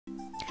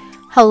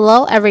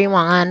Hello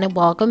everyone,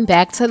 welcome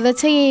back to the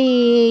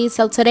tea.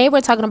 So today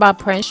we're talking about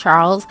Prince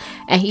Charles,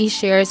 and he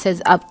shares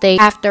his update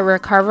after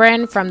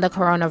recovering from the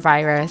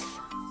coronavirus.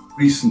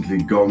 Recently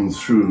gone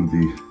through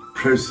the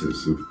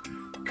process of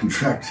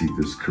contracting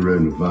this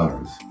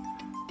coronavirus,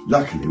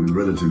 luckily with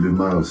relatively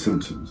mild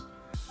symptoms,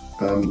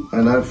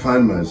 and I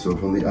find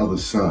myself on the other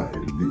side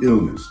of the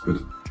illness,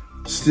 but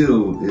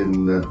still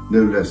in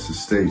no less a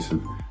state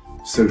of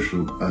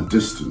social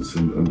distance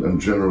and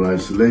general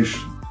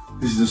isolation.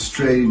 This is a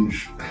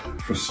strange,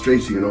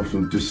 frustrating and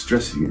often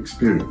distressing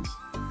experience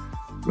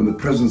when the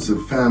presence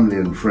of family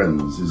and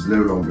friends is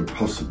no longer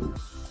possible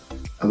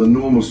and the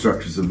normal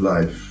structures of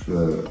life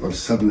are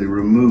suddenly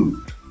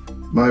removed.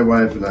 My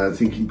wife and I are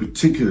thinking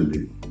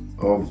particularly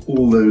of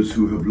all those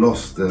who have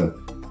lost their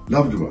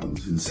loved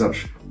ones in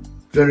such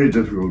very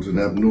difficult and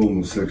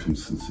abnormal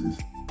circumstances.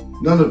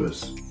 None of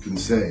us can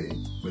say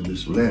when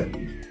this will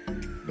end,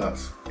 but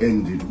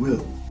end it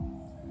will.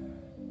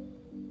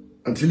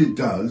 Until it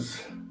does,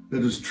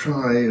 let us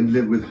try and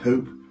live with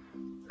hope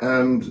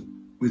and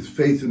with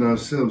faith in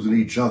ourselves and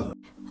each other.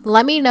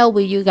 Let me know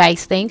what you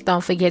guys think.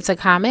 Don't forget to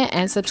comment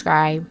and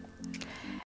subscribe.